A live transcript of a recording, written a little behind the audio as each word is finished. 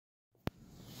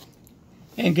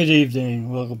And good evening.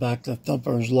 Welcome back to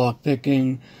Thumper's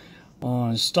Lockpicking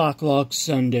on Stock Lock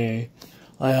Sunday.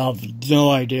 I have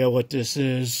no idea what this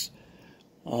is.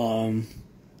 I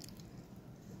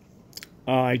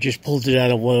just pulled it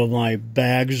out of one of my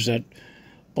bags that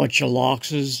bunch of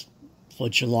lockses.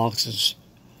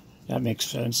 That makes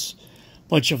sense.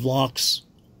 Bunch of locks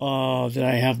that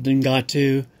I haven't got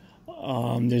to.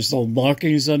 There's no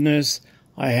markings on this.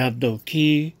 I have no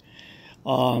key.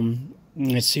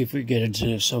 Let's see if we get into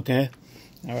this, okay?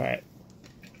 Alright.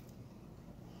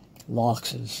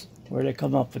 Lockses. Where'd they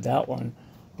come up with that one?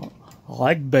 I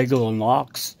like bagel and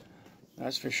locks.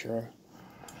 That's for sure.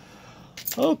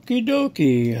 Okie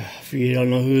dokie. If you don't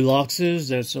know who Locks is,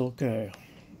 that's okay.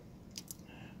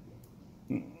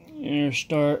 Inner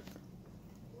start.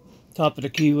 Top of the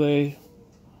keyway.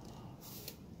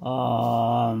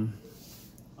 I'm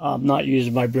not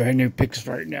using my brand new picks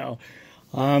right now.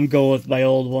 I'm going with my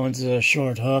old ones, a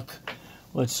short hook.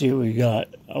 Let's see what we got.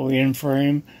 Are we in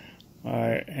frame?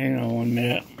 Alright, hang on 1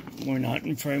 minute. We're not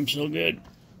in frame so good.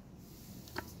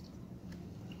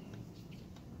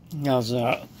 How's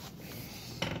that?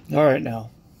 Alright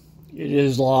now. It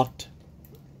is locked.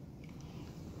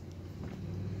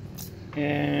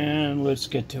 And let's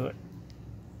get to it.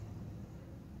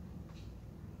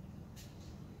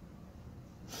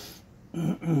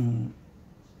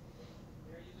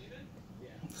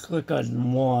 Click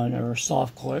on one, or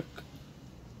soft click.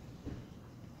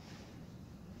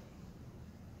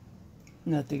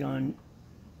 Nothing on.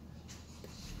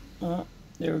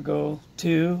 There we go.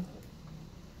 2.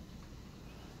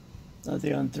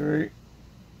 Nothing on 3.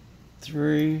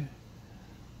 3.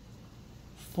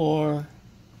 4.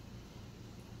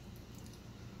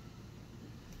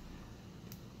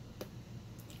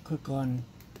 Click on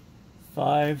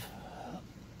 5.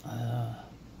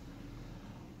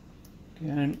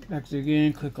 Again, back to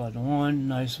again, click on 1,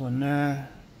 nice one there.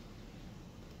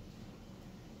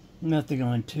 Nothing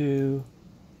on 2.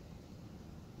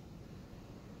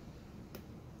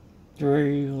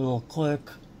 3, a little click.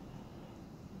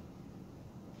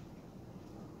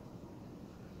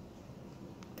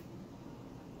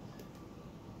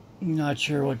 Not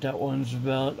sure what that one's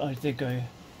about. I think I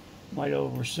might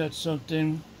overset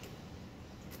something.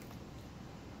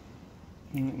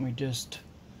 Let me just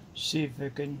see if I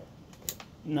can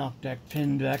knock that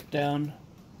pin back down.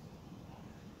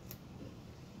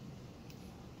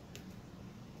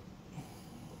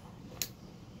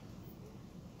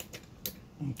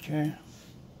 Okay.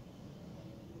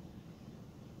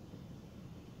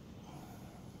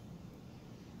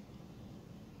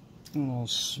 A little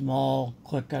small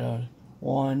click at a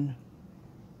 1.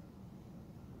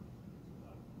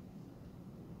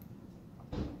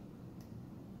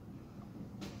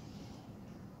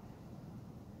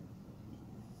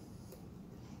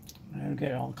 I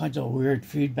get all kinds of weird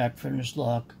feedback from this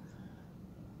lock.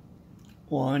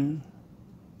 1.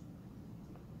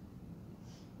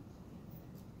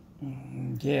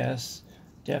 Yes,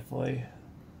 definitely.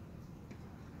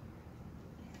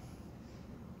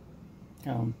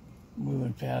 I'm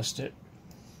moving past it.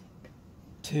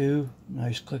 2,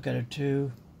 nice click at a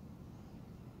 2.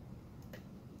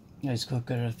 Nice click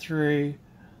at a 3.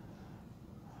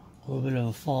 A little bit of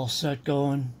a false set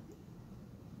going.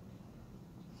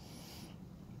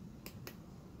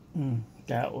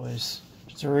 That was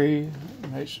 3.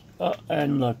 Nice.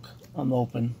 And look, I'm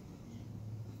open.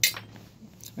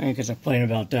 I ain't gonna complain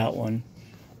about that one.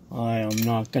 I am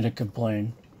not gonna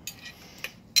complain.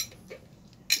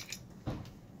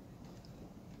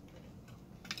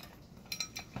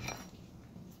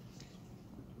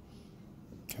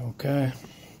 Okay.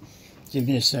 Give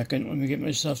me a second. Let me get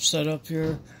myself set up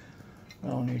here. I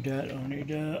don't need that. I don't need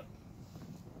that.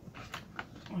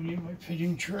 I need my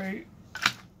pitting tray.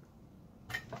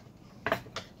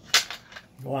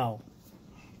 Wow.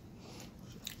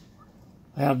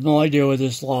 I have no idea where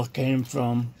this lock came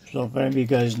from. So if any of you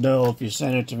guys know, if you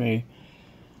send it to me,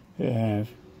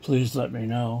 please let me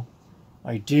know.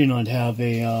 I do not have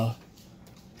a,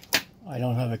 I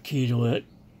don't have a key to it.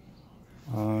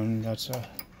 That's a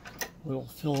little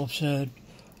Phillips head.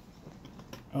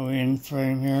 Are we in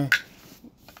frame here?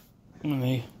 Let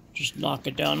me just knock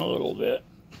it down a little bit.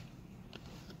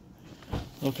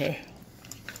 Okay.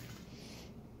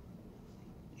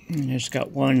 And it's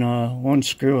got one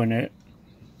screw in it.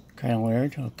 Kind of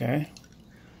weird. Okay.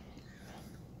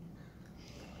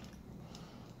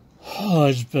 Oh,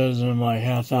 it's better than my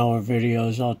half-hour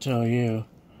videos, I'll tell you.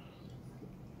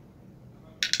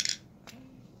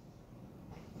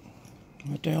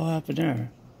 What the hell happened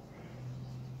there?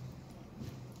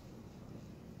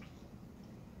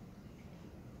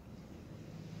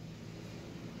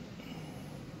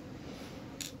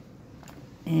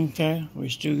 Okay, we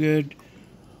still good.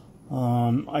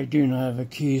 I do not have a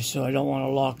key, so I don't want to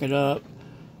lock it up.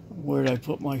 Where did I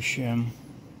put my shim?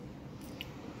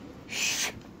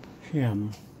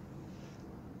 Shim.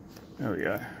 There we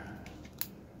are.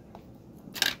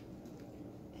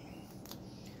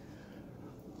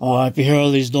 If you hear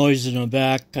all these noises in the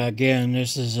back, again,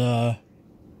 this is, the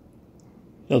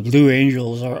Blue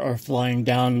Angels are flying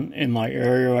down in my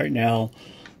area right now.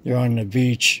 They're on the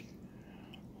beach.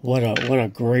 What a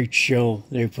great show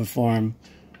they perform.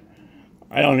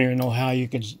 I don't even know how you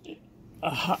can,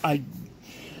 I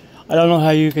don't know how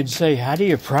you can say, how do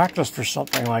you practice for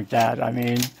something like that? I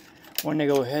mean, when they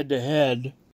go head to head,